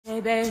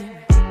baby.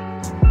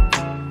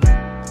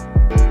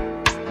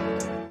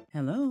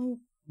 Hello,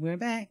 we're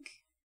back.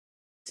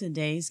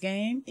 Today's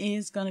game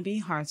is going to be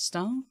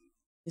Hearthstone.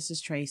 This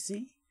is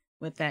Tracy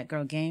with That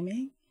Girl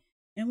Gaming,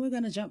 and we're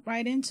going to jump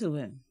right into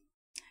it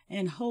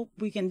and hope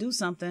we can do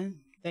something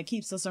that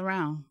keeps us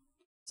around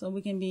so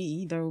we can be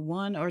either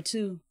 1 or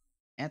 2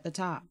 at the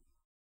top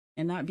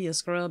and not be a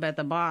scrub at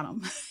the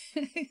bottom.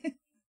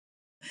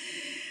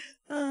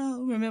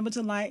 Remember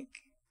to like,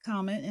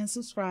 comment, and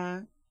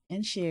subscribe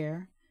and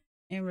share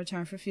in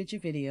return for future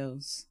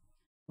videos.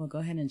 We'll go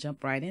ahead and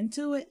jump right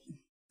into it.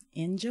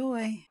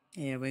 Enjoy.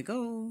 Here we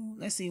go.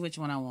 Let's see which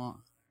one I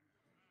want.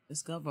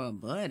 Discover a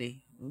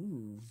buddy.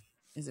 Ooh.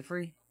 Is it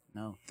free?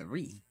 No,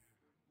 3.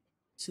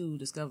 2,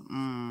 discover.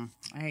 I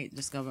hate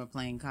discover a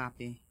plain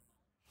copy.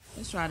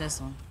 Let's try this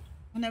one.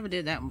 I never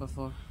did that one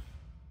before.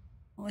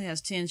 Only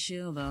has 10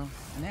 shield though.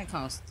 And that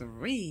costs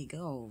 3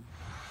 gold.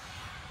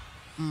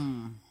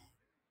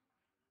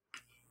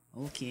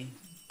 Okay.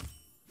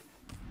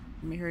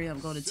 Let me hurry up,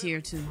 go to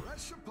tier 2.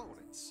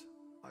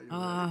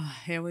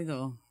 Here we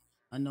go.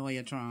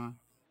 Annoyatron.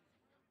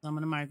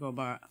 Summon the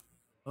microbot.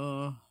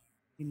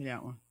 Give me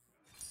that one.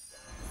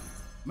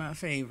 My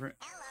favorite.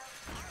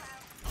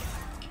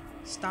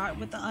 Start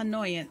with the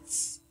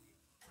annoyance.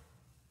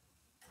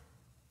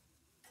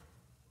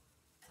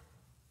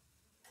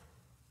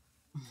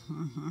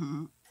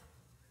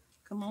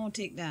 Come on,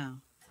 tick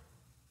down.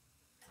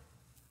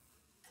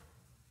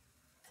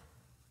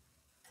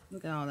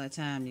 Look at all that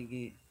time you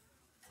get.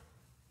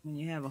 When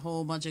you have a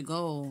whole bunch of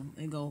gold,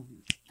 it go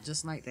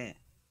just like that.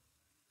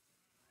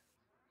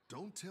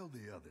 Don't tell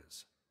the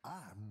others.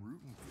 I'm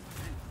rooting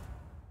for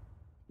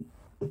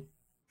you.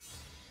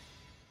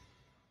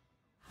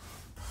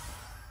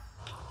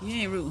 You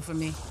ain't rooting for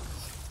me.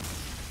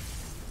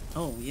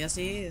 Oh, yes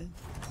he is.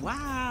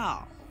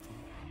 Wow.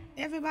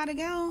 Everybody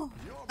go.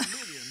 Your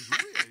minions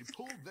really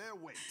pulled their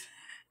weight.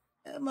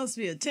 That must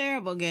be a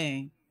terrible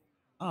game.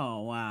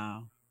 Oh,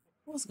 wow.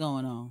 What's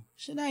going on?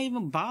 Should I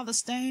even bother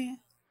staying?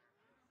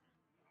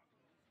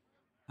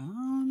 I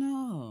don't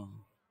know.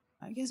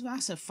 I guess I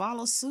should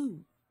follow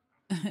suit.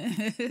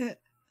 It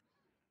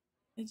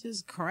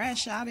just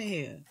crashed out of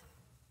here.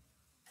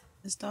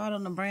 Let's start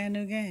on a brand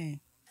new game.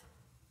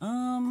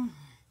 I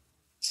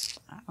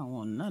don't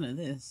want none of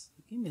this.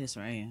 Give me this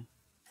right here.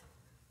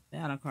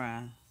 Battle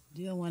cry.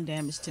 Deal 1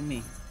 damage to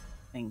me.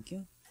 Thank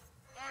you.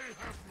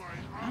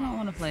 I don't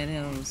want to play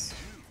those.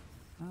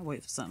 I'll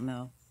wait for something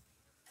else.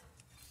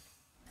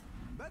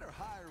 Better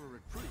hire a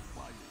recruit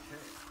while you can.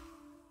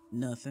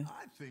 Nothing.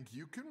 I think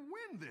you can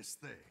win this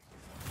thing.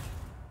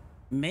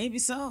 Maybe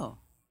so.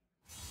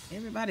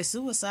 Everybody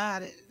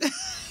suicided.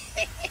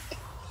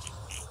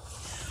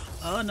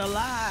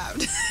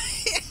 Unalived.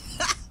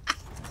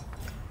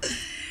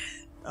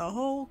 A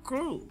whole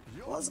crew.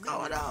 What's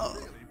going on?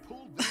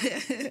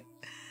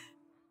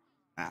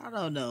 I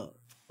don't know.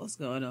 What's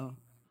going on?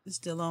 It's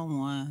still on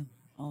 1,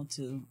 on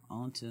 2,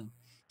 on 2.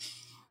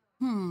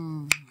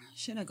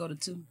 Should I go to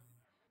 2?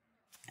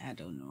 I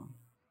don't know.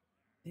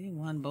 They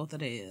won both of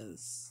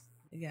theirs.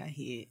 They got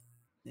hit.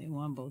 They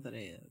won both of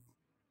theirs.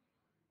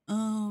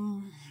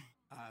 I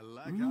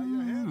like how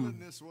you're handling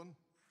this one.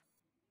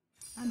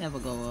 I never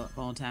go up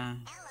on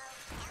time.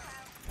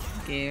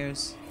 Who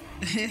cares?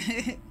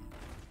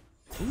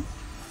 Ooh,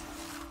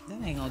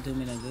 that ain't gonna do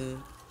me no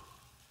good.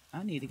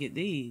 I need to get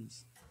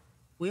these.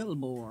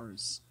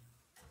 Wheelbores.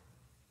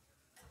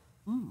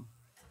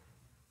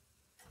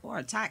 4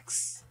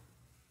 attacks.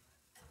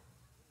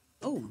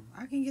 Oh,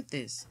 I can get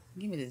this.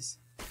 Give me this.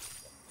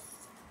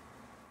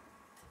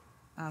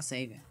 I'll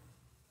save it.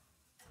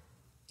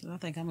 So I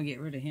think I'm gonna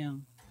get rid of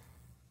him.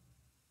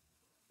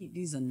 Keep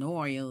these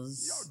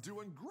Anorials. You're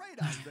doing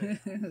great out there.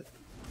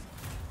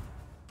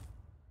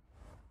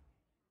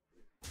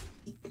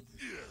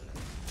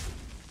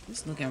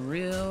 This looking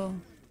real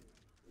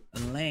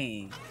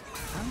lame.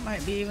 I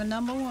might be even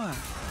number 1.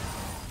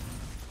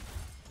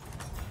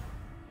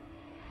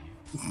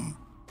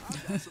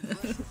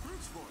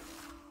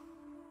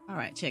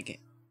 Alright, check it.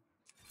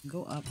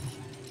 Go up.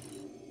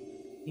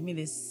 Give me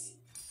this.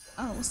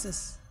 Oh, what's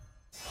this?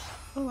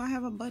 Oh, I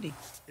have a buddy.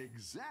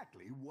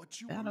 Exactly what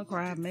you Battle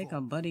cry make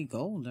a buddy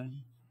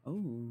golden.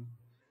 Oh.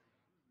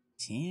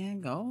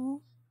 10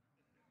 gold?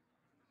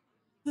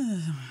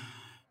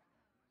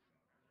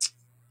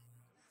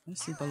 That's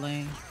super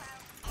lame.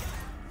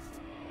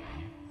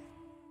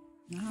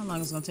 Now, how long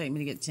is it gonna take me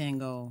to get 10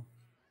 gold?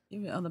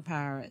 Give me other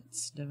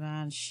pirates.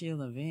 Divine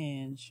Shield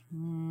Avenge.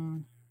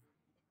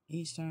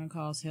 Each turn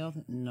costs health.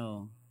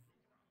 No.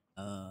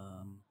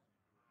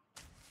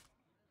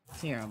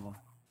 Terrible.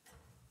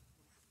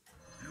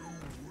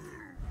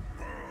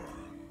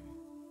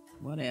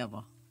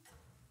 Whatever.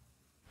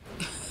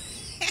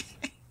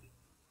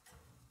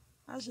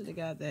 I should have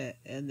got that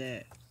and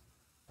that.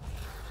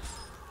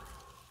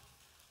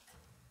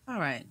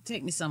 Alright,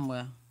 take me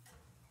somewhere.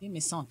 Give me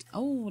something.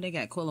 Oh, they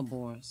got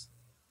Quillabores.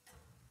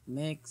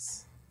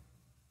 Mix.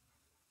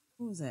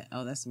 Who's that?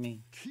 Oh, that's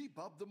me. Keep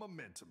up the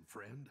momentum,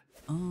 friend.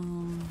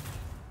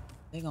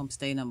 They're gonna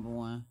stay number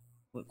 1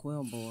 with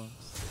Quillabores.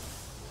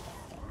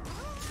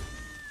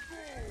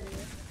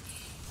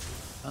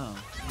 Oh,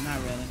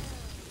 not really.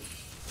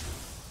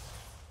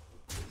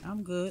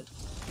 I'm good.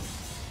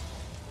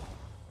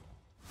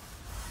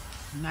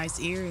 Nice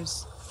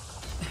ears.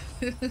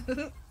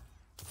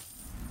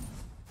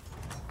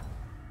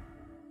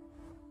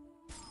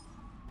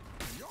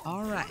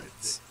 All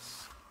right.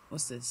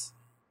 What's this?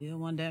 Deal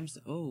 1 damage.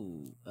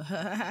 Oh.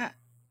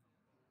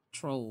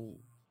 Troll.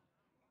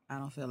 I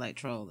don't feel like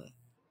trolling.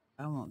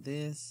 I want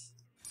this.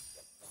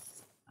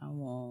 I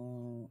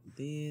want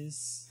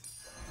this.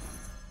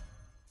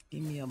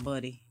 Give me a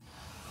buddy.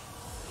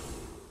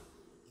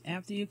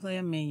 After you play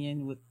a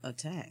minion with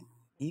attack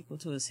equal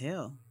to its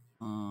health,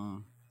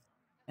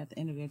 at the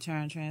end of your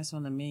turn,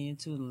 transform the minion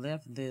to the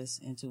left of this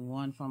into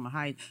one from a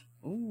height.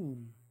 Ooh.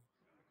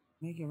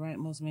 Make your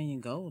rightmost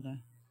minion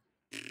golden.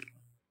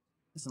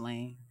 It's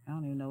lame. I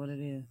don't even know what it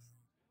is.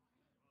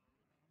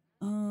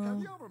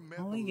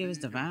 Only give us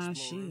divine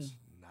shield.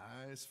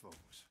 Nice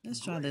folks. Let's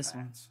try this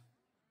one.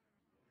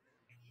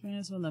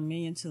 Transfer the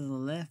minion to the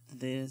left of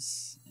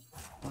this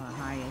for a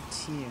higher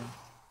tier.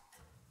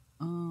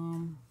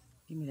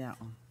 Give me that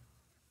one.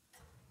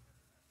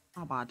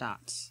 How about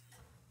that?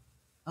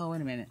 Oh,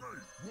 wait a minute.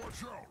 Hey,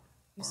 watch out.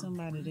 Give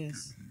somebody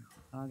this.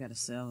 Oh, I gotta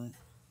sell it.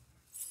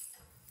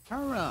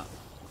 Hurry up.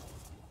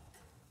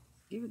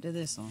 Give it to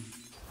this one.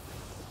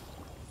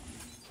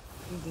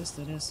 Give this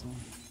to this one.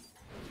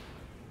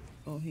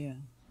 Oh, here.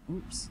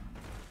 Oops.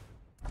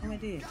 Oh, I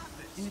did.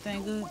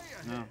 Anything good?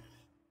 No.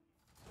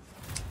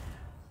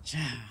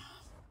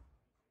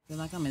 Feel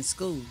like I'm in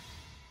school.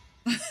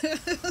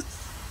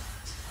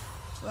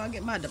 So I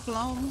get my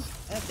diploma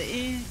at the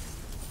end.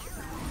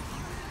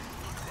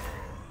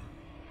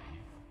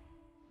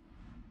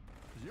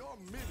 Your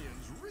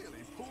minions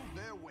really pulled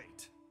their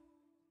weight.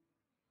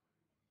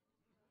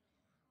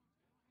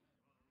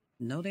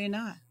 No, they're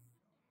not.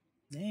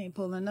 They ain't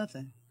pulling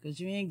nothing, because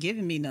you ain't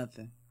giving me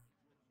nothing.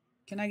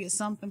 Can I get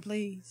something,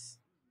 please?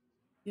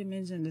 You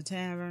mentioned the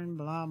tavern,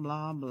 blah,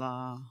 blah,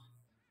 blah.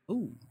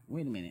 Ooh,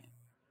 wait a minute.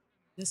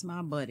 This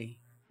my buddy.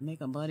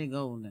 Make a buddy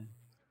golden.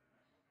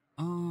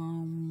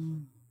 Oh,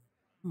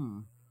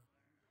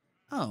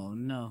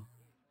 no.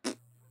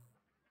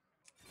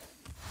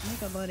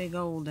 Make a buddy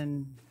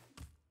golden.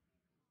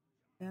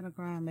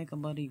 Battleground, make a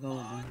buddy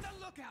golden. On the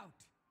lookout.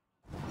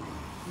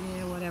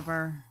 Yeah,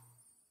 whatever.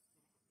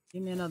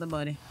 Give me another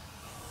buddy.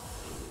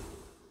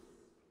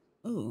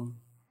 Ooh.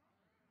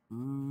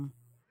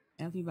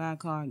 After you buy a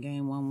card,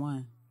 game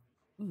 1-1.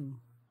 Ooh.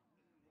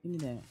 Give me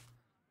that.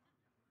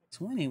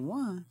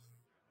 21?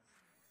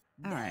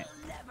 Alright.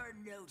 Never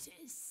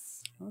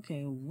notice.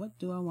 Okay, what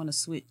do I want to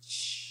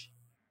switch?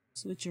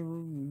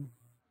 Switcheroo.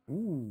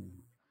 Ooh.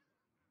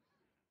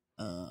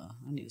 I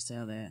need to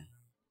sell that.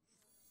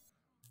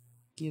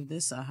 Give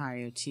this a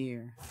higher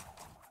tier.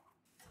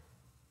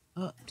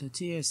 Up to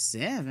tier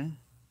 7?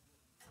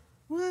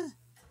 What?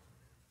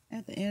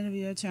 At the end of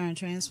your turn,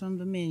 transform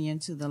the minion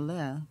to the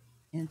left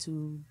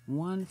into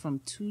one from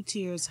 2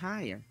 tiers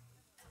higher.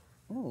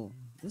 Oh,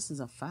 this is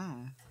a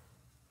 5.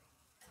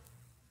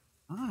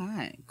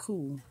 Alright,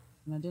 cool.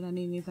 Now, did I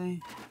need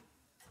anything?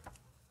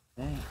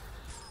 That.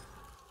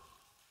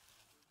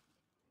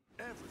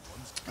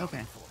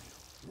 Okay.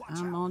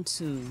 I'm on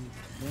 2.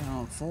 They're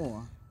on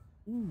 4.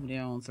 Ooh,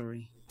 they're on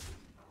 3.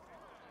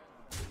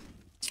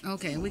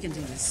 Okay, we can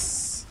do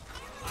this.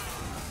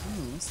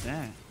 Ooh, what's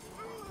that?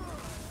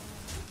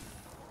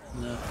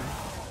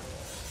 Nothing.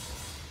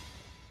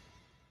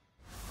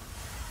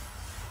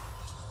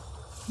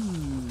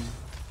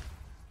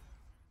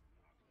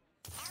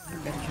 I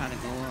better try to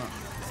go up.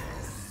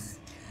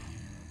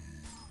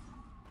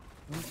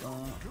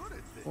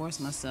 Force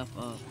myself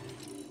up.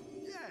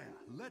 Yeah,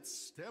 let's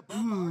step up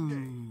our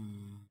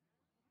game.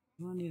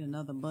 Do I need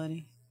another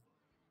buddy?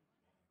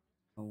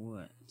 Or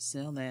what?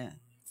 Sell that.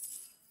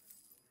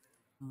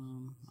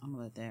 I'm gonna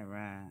let that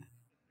ride.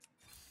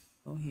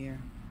 Go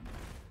here.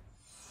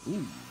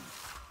 Ooh.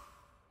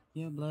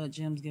 Yeah, blood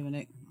gems giving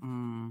it.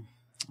 I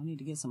need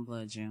to get some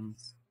blood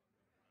gems.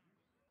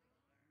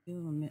 Give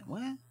them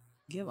what?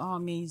 Give all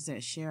means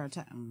that share a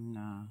time.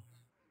 Nah.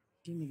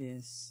 Give me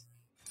this.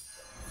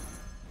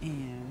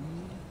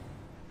 And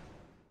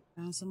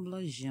found some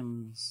blood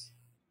gems.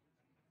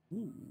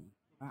 Ooh.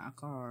 Buy a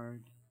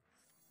card.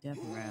 Death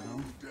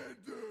rattle.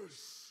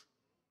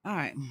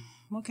 Alright.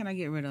 What can I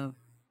get rid of?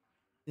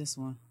 This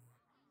one.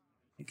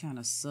 It kind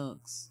of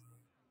sucks.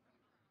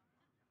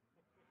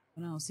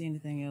 But I don't see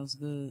anything else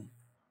good.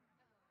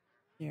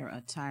 Share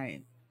a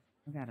type.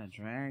 I got a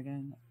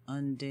dragon,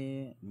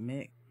 undead,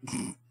 mech.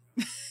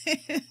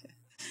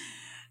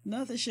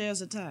 Nothing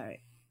shares a type.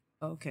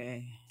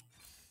 Okay.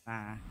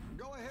 Bye.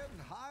 Go ahead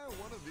and hire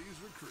one of these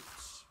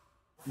recruits.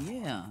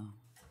 Yeah.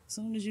 As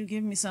soon as you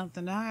give me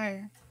something to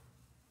hire.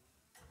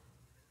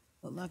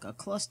 Look like a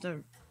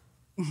cluster.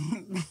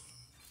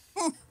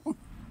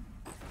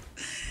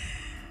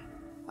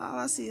 All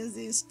I see is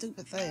this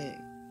stupid thing.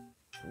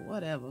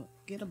 Whatever.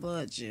 Get a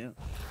blood gem.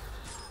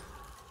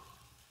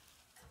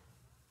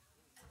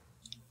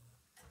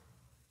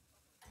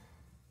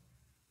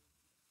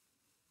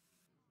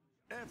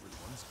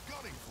 Everyone's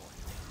gunning for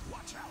you.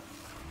 Watch out.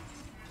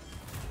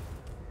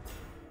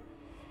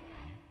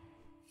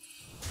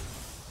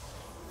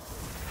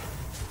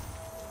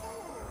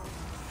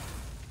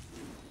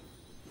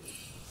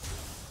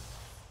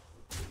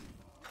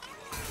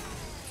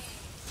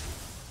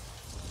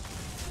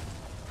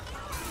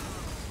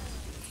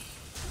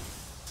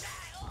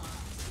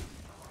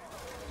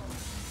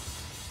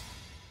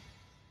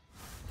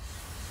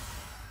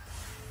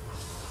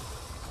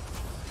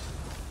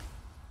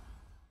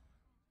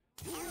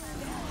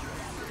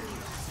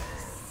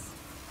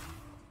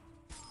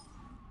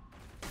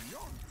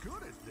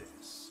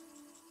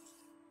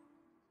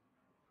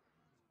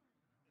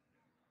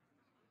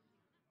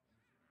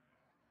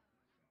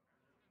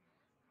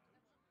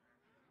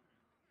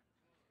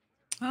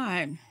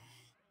 Alright.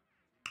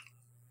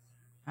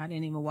 I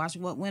didn't even watch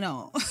what went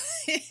on.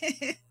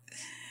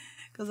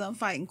 Because I'm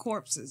fighting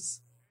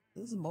corpses.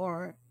 This is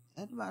boring.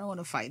 I don't want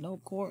to fight no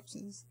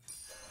corpses.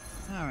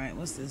 Alright,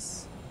 what's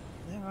this?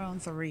 They're on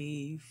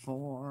 3,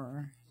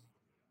 4.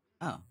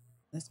 Oh,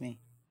 that's me.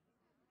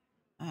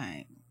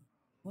 Alright.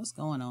 What's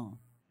going on?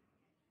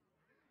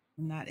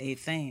 Not a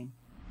thing.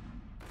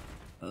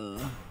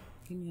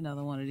 Give me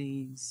another one of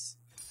these.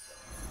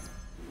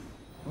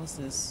 What's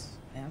this?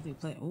 After you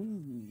play.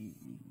 Ooh.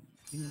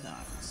 Give me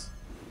dogs.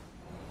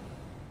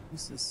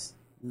 What's this?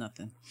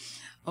 Nothing.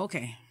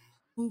 Okay.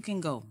 Who can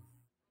go?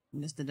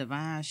 Mr.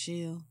 Divine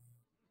Shield.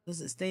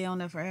 Does it stay on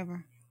there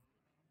forever?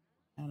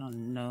 I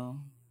don't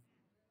know.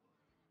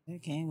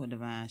 It came with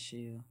Divine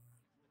Shield.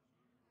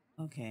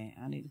 Okay,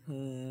 I need to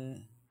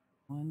put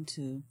 1,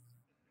 2,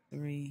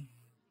 3,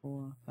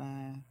 4,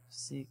 5,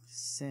 6,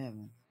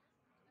 7.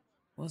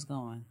 What's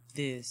going?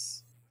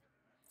 This.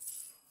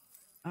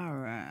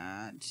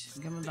 Alright.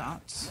 Give me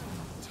dots.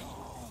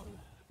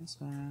 That's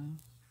fine.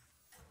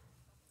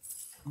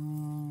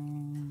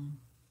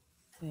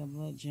 Put a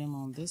blood gem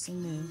on this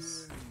and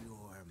this.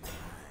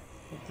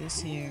 Put this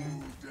here.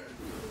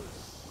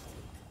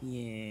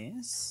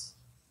 Yes.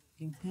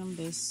 Give him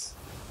this.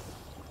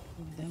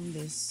 Give them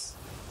this.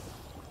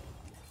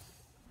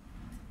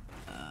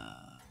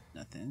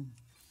 Nothing.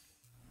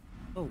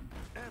 Oh.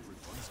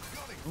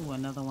 Oh,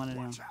 another one of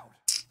them.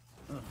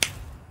 Ugh,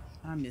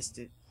 I missed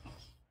it.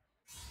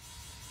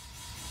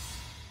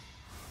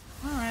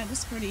 Alright, this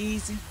is pretty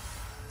easy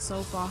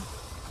so far.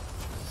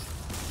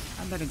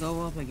 I better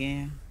go up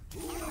again.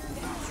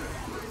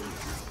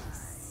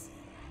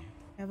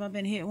 Have I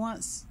been hit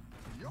once?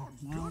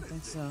 I don't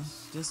think so.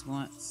 Just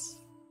once.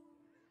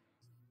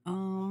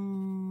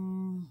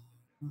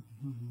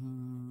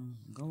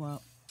 Go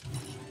up.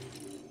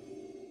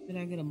 Did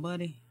I get a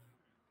buddy?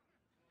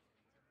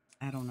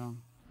 I don't know.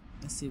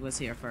 Let's see what's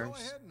here first. Go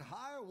ahead and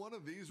hire one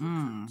of these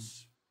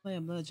recruits. Play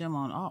a blood gem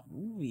on. Oh,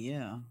 ooh,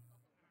 yeah.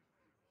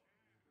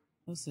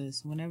 What's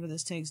this? Whenever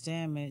this takes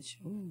damage,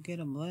 ooh,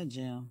 get a blood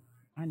gem.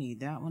 I need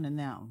that one and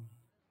that one.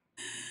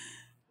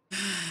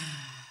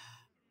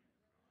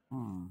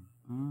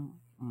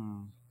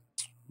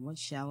 What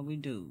shall we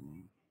do?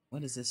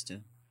 What does this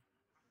do?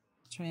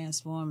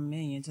 Transform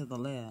minion to the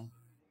left.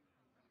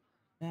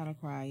 Battle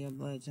cry, your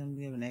blood gem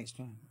give an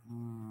extra.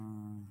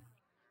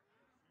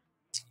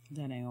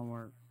 That ain't gonna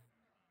work.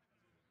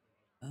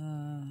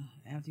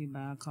 After you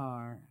buy a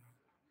card.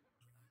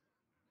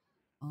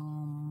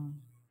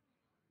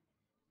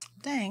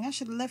 Dang, I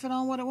should have left it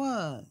on what it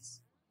was.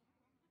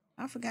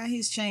 I forgot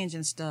he's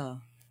changing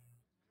stuff.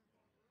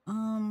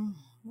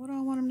 What do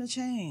I want him to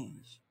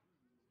change?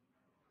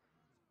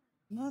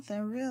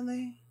 Nothing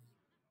really.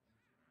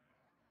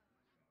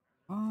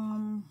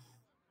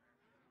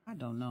 I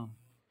don't know.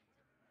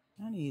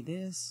 I need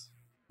this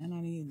and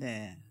I need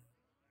that.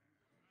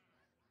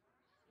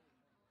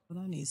 But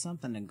I need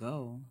something to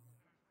go.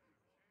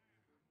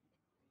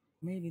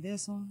 Maybe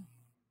this one.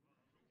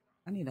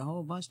 I need a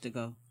whole bunch to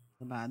go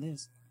to buy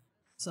this.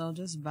 So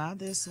just buy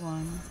this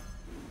one.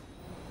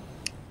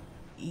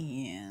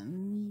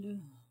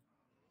 And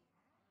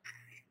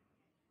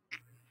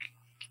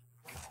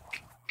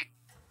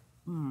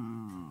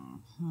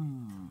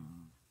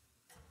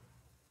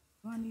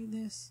do I need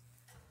this?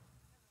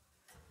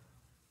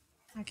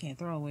 I can't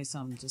throw away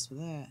something just for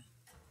that.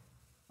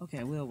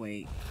 Okay, we'll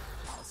wait.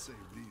 I'll save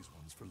these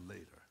ones for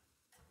later.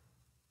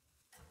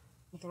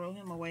 I'll throw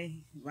him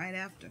away right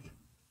after.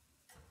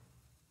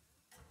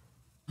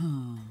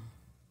 I'm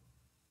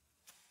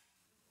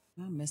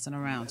messing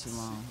around too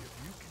long. If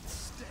you can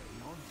stay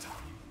on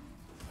top.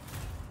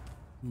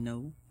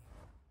 No.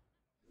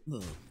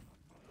 Look.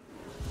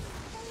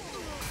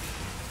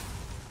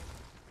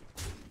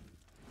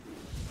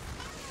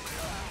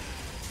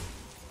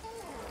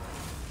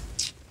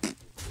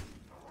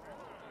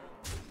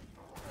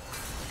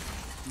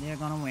 They're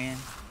gonna win.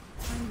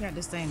 How you got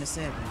this thing to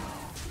 7?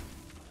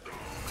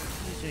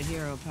 Use your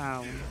hero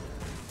power.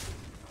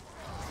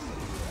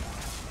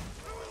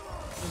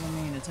 Doesn't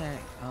mean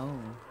attack. Oh.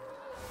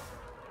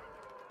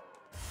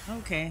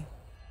 Okay.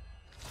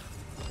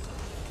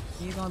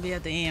 You're gonna be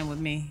at the end with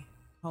me,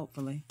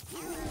 hopefully.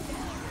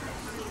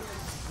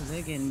 Cause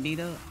they're getting beat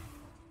up.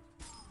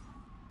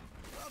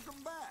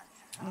 Welcome back.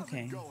 How's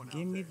Okay, it going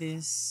give out me there?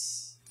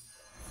 this.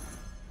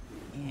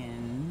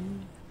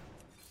 And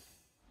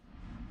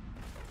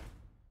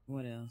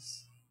what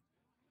else?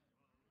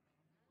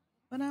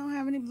 But I don't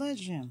have any blood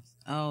gems.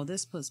 Oh,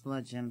 this puts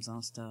blood gems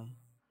on stuff.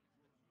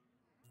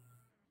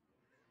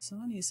 So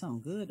I need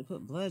something good to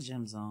put blood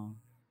gems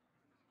on.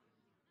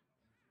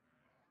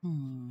 I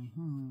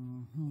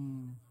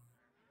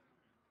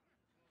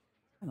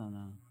don't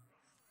know.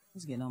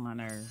 It's getting on my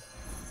nerves.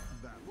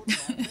 That would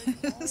make all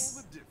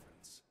the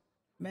difference.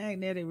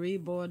 Magnetic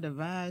Reborn,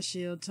 Divine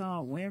Shield,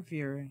 Taunt, Wind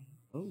Fury.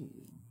 Ooh.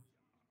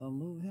 So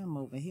move him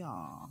over here.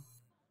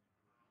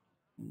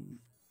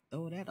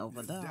 Throw that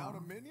over there. Down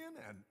a minion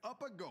and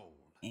up a gold.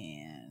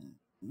 And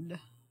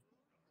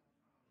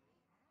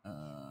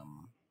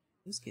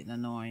it's getting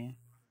annoying.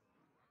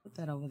 Put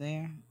that over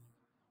there.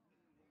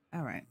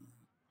 All right.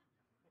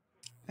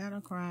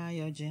 Battle cry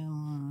your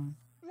gem.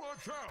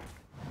 Watch out!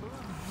 I'm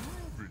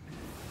moving.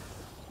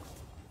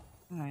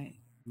 All right.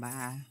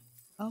 Bye.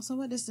 Oh, so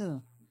what this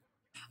do?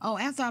 Oh,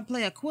 after I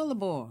play a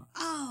Quillabore.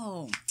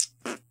 Oh,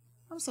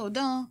 I'm so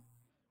dumb.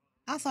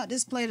 I thought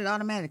this played it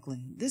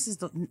automatically. This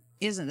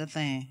isn't the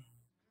thing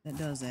that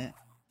does that.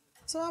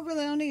 So I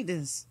really don't need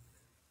this.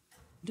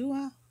 Do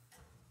I?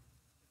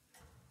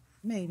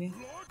 Maybe.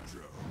 Blood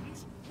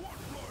gems? What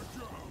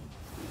blood gem?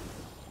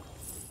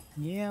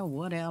 Yeah,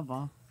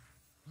 whatever.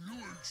 You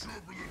ain't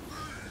troubling me.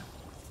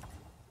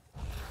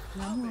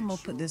 Now who I'm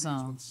gonna put this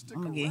on?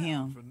 I'm gonna get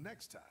him For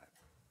next time.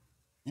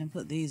 and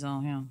put these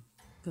on him.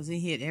 Cause he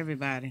hit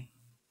everybody.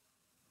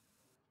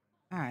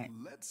 Alright.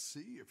 Let's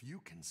see if you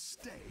can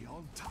stay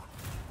on top.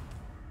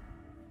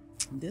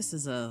 This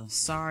is a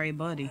sorry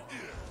buddy.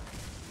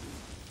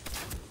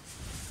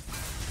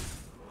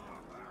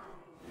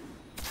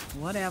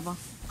 Whatever.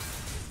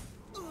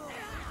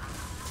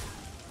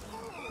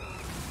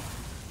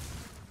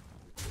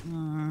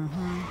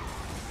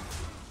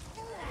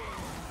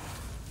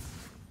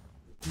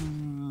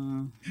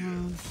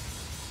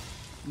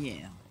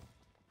 Yeah.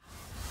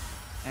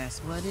 That's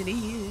what it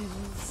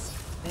is.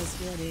 That's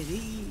what it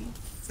is.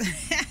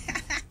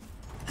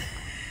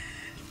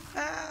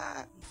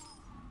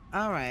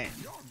 All right.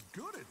 You're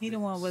good at He the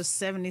one was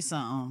 70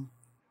 something.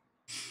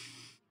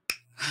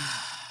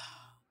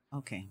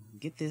 Okay,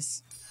 get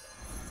this.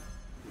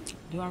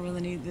 Do I really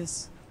need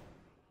this?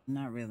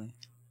 Not really.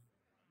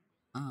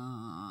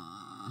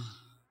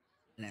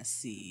 Let's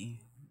see.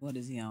 What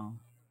is he on?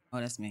 Oh,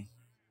 that's me.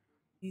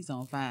 He's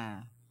on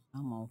 5.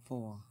 I'm on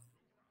 4.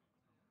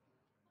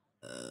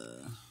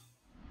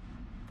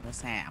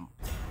 Let's have him.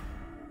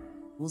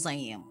 Who's I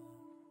am?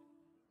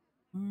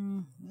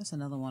 That's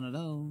another one of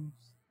those.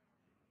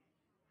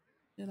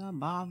 Did I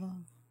bother?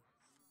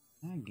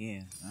 I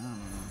guess. I don't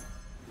know.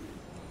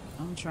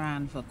 I'm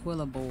trying for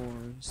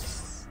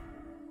Quillabores.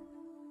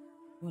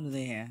 What do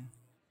they have?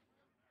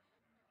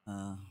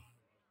 That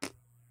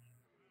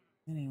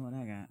ain't what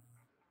I got.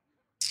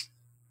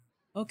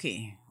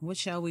 Okay, what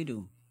shall we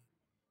do?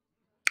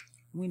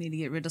 We need to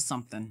get rid of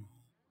something.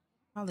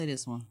 Probably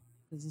this one,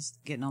 because it's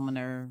getting on my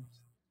nerves.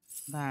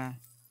 Bye.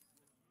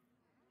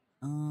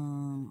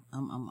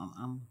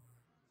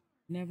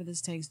 Whenever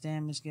this takes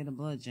damage, get a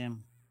blood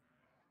gem.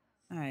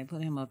 Alright,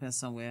 put him up here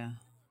somewhere.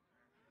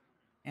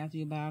 After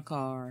you buy a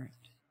card,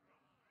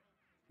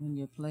 when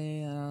you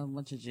play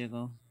what's your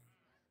jiggle?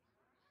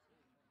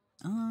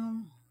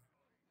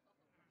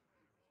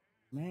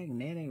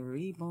 Magnetic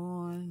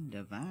Reborn,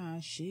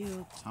 Divine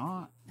Shield,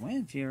 Taunt,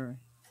 Wind Fury.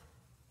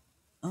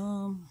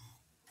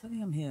 Put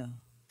him here.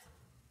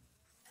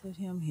 Put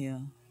him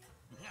here.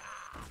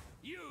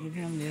 Give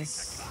him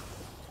this.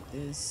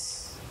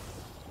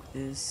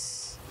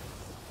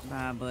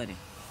 Bye, buddy.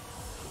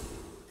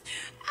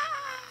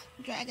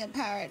 Dragon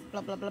Pirate,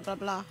 blah, blah, blah, blah,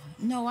 blah.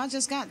 No, I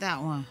just got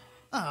that one.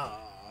 Oh.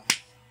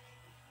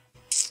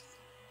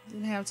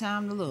 Didn't have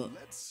time to look.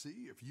 Let's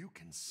see if you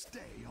can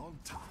stay on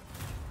top.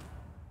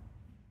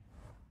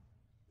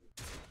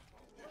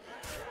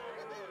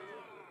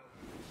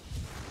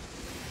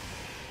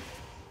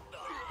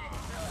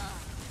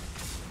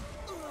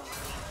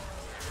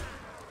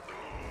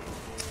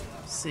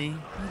 See, you're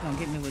gonna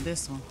get me with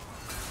this one.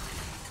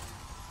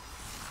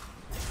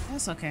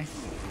 That's okay.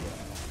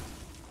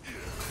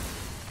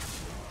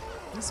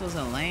 This was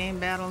a lame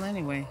battle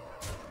anyway,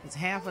 because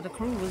half of the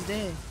crew was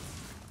dead.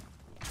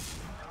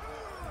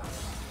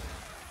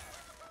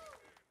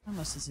 How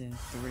much is it?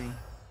 3,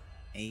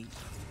 8.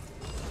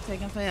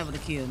 Taking forever to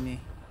kill me.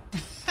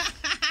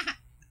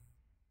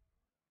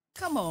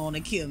 Come on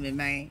and kill me,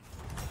 man.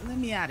 Let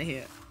me out of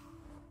here.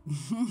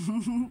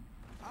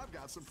 I've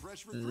got some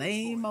fresh recruits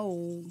Lame for you.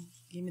 old.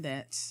 Give me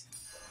that.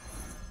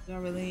 Do I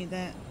really need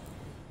that?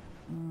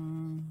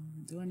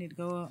 Do I need to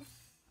go up?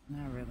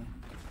 Not really.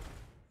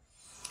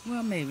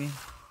 Well, maybe.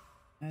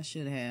 I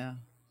should have.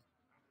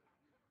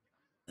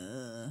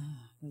 Cause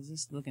this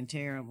is looking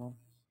terrible.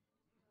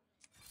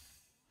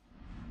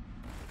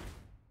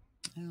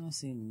 I don't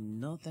see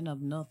nothing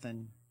of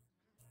nothing.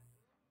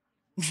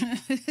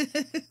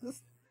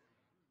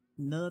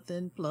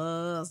 Nothing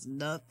plus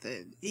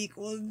nothing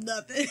equals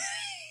nothing.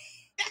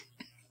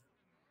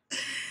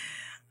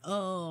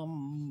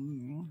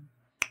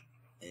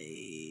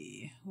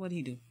 Hey, what'd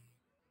he do?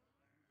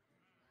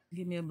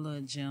 Give me a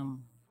blood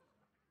gem.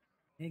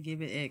 They give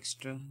it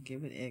extra.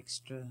 Give it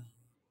extra.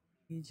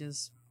 He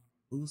just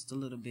boost a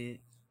little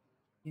bit.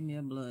 Give me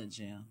a blood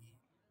gem.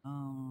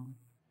 You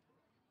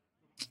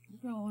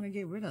don't want to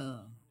get rid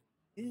of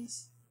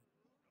this.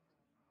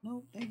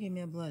 Nope, they give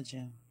me a blood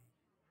gem.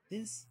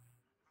 This.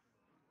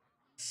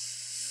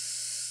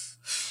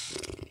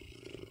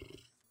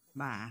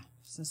 Bye.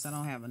 Since I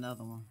don't have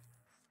another one.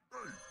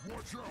 Hey,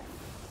 watch out!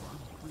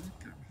 I'm thinking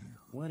here.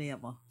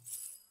 Whatever.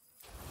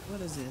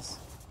 What is this?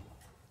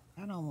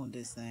 I don't want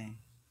this thing.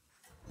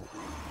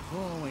 Go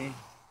away.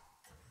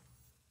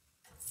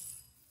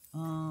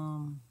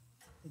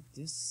 Put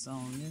this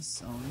on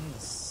this on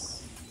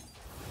this.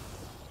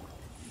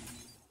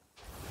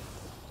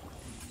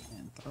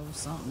 And throw Throw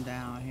something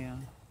down here.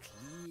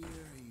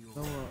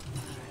 Go up.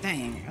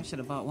 Dang, I should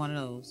have bought one of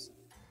those.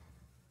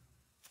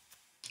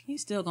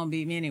 He's still gonna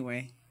beat me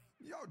anyway.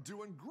 You're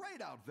doing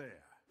great out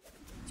there.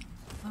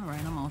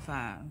 Alright, I'm on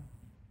 5.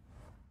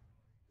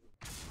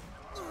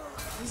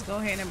 Let's go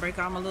ahead and break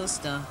all my little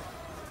stuff.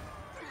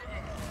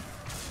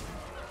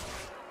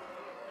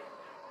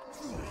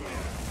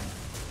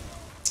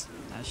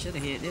 I should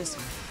have hit this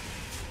one.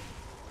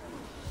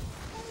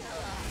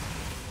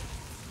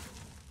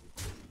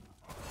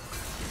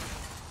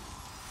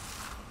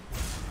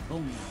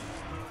 Boom.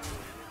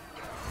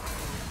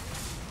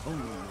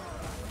 Boom.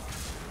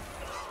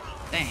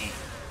 Dang.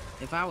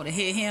 If I would have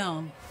hit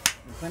him,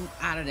 been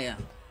out of there.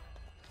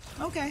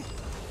 Okay.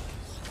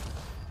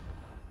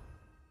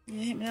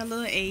 Yeah, hit me that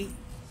little 8.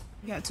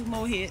 You got 2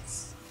 more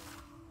hits.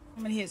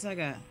 How many hits I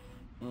got?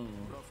 Oh.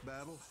 Rough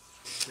battle.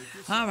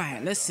 All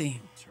right, let's see.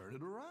 Turn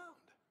it around.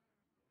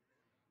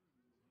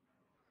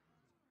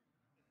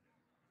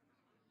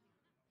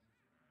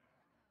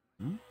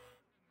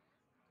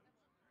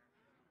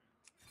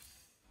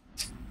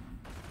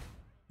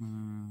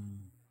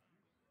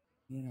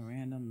 Get a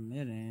random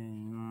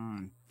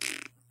meeting.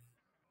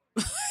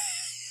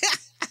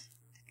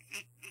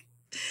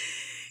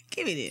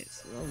 Give me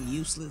this. Oh,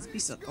 useless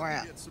piece of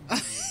crap.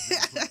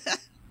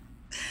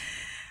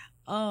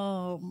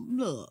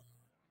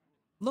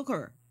 Look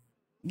her.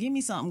 Give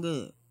me something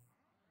good.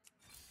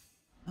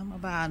 I'm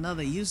gonna buy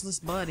another useless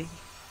buddy.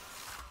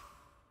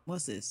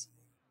 What's this?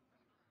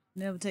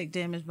 Never take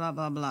damage, blah,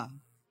 blah, blah.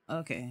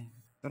 Okay.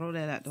 Throw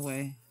that out the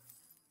way.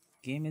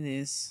 Give me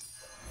this.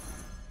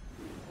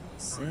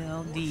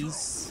 Sell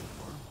these.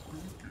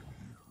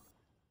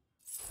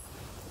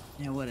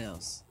 And what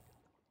else?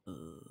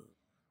 Ooh,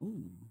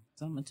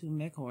 some of 2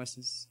 mech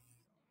horses.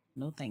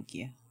 No thank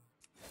you.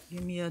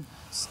 Give me a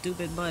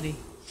stupid buddy.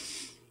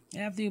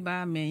 After you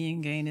buy a minion,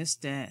 gain its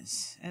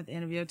stats. At the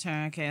end of your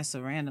turn, cast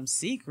a random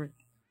secret.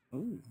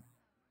 Ooh.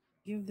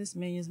 Give this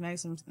minion's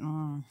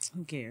maximum.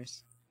 Who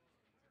cares?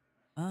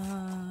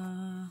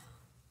 That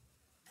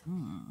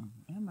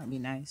might be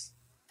nice.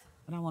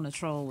 But I want to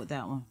troll with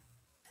that one.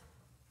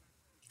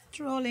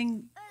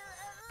 Trolling.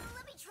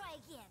 Let me try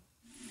again.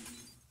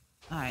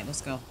 Alright, let's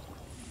go.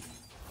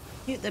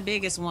 Hit the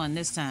biggest one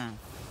this time.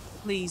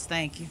 Please,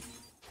 thank you.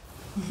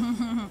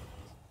 I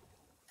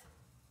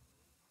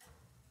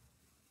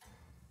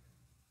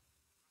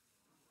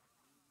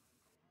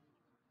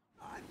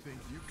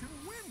think you can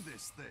win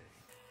this thing.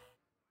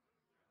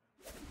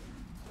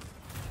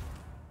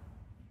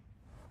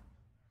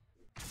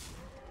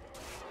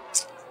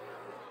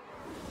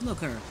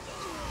 Look her.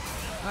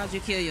 Why'd you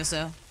kill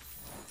yourself?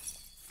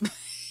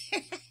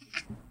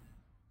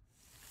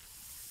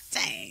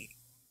 Dang.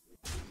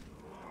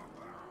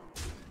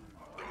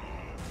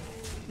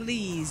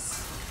 Please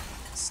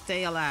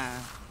stay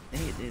alive. I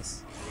hate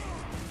this.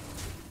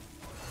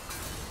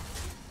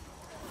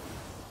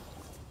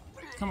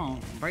 Come on,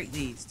 break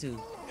these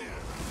too.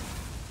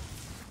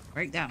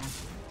 Break that one.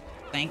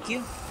 Thank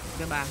you.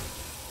 Goodbye.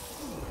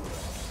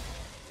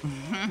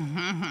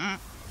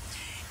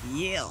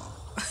 Yeah.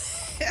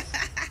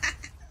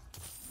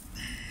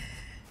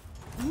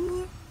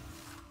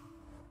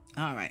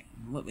 All right,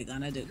 what we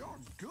gonna do? You're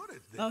good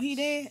at this. Oh, he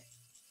dead?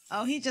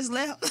 Oh, he just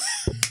left?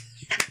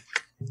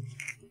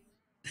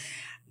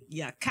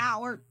 You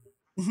coward.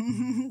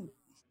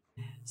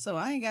 So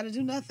I ain't gotta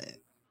do nothing.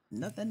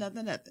 Nothing.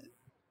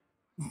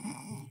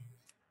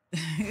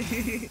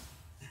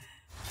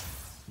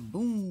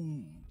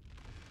 Boom.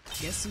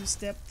 Guess who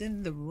stepped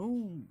in the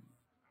room?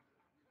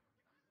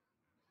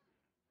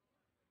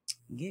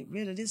 Get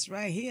rid of this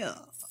right here.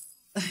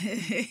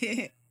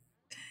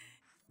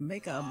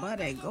 Make our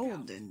body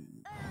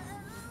golden.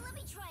 Let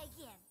me try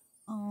again.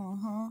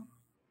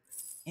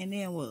 And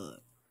then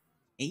what?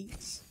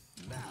 8.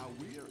 Now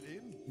we're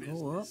in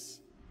business. Go up.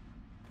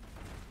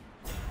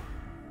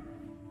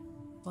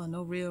 For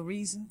no real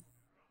reason.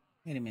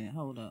 Wait a minute,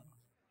 hold up.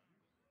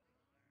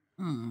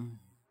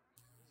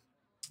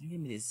 Give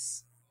me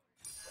this.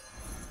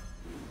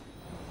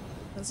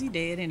 Cause he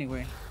dead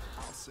anyway.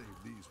 I'll save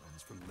these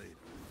ones for later.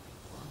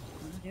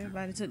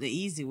 Everybody took the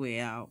easy way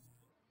out.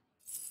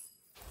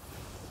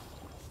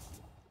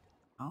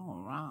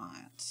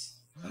 Alright.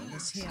 Put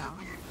this here.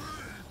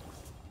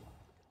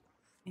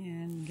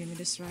 And give me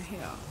this right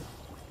here.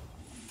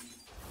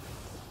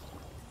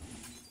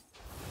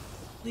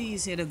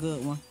 Please hit a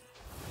good one.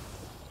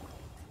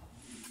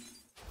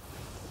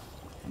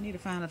 I need to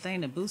find a thing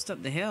to boost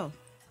up the health.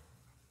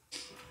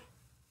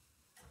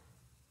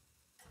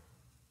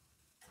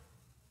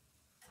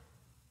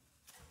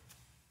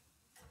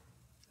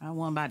 I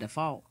won by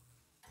default.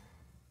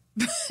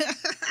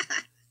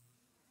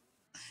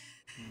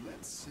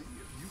 Let's see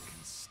if you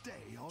can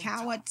stay on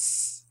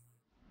Cowards.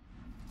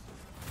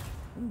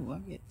 Ooh, I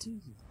get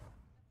 2.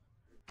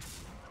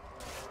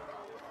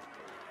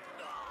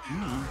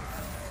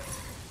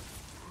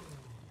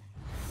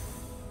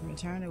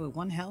 Return it with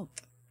 1 health.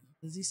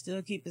 Does he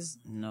still keep his...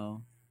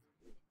 No.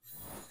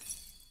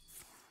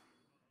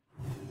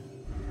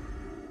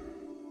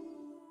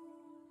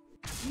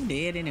 He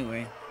dead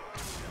anyway.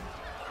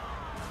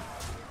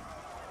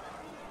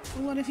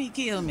 What if he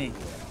killed me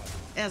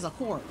as a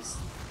corpse?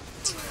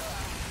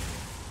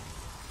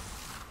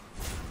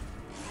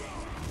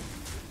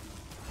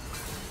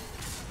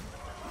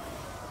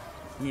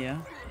 Yeah.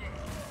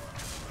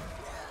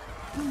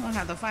 I'm gonna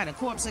have to fight a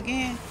corpse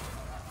again.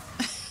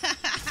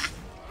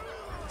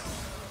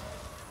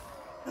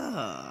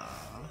 Oh,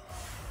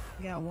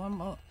 got one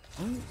more.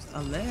 Oops,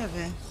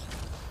 11.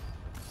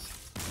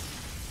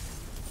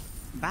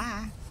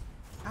 Bye.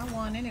 I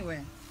won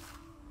anyway.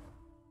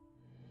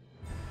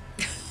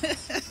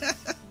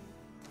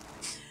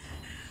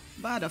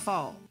 By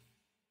default.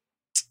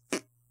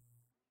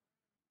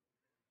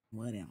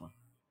 Whatever.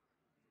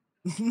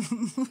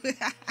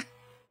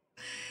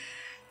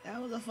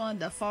 That was a fun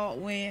default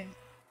win.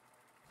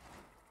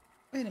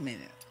 Wait a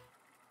minute.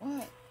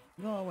 What?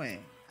 Go away.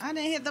 I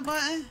didn't hit the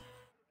button.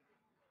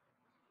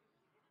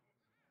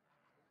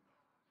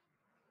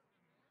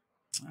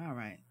 All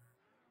right.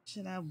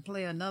 Should I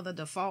play another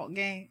default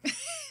game?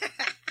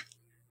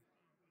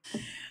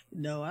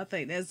 No, I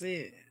think that's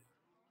it.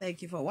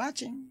 Thank you for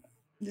watching.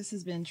 This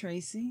has been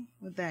Tracy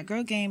with That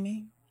Girl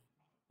Gaming.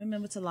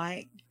 Remember to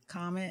like,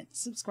 comment,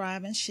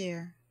 subscribe, and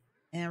share,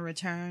 and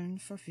return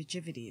for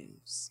future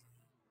videos.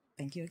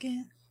 Thank you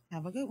again.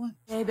 Have a good one.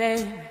 Hey,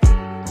 babe.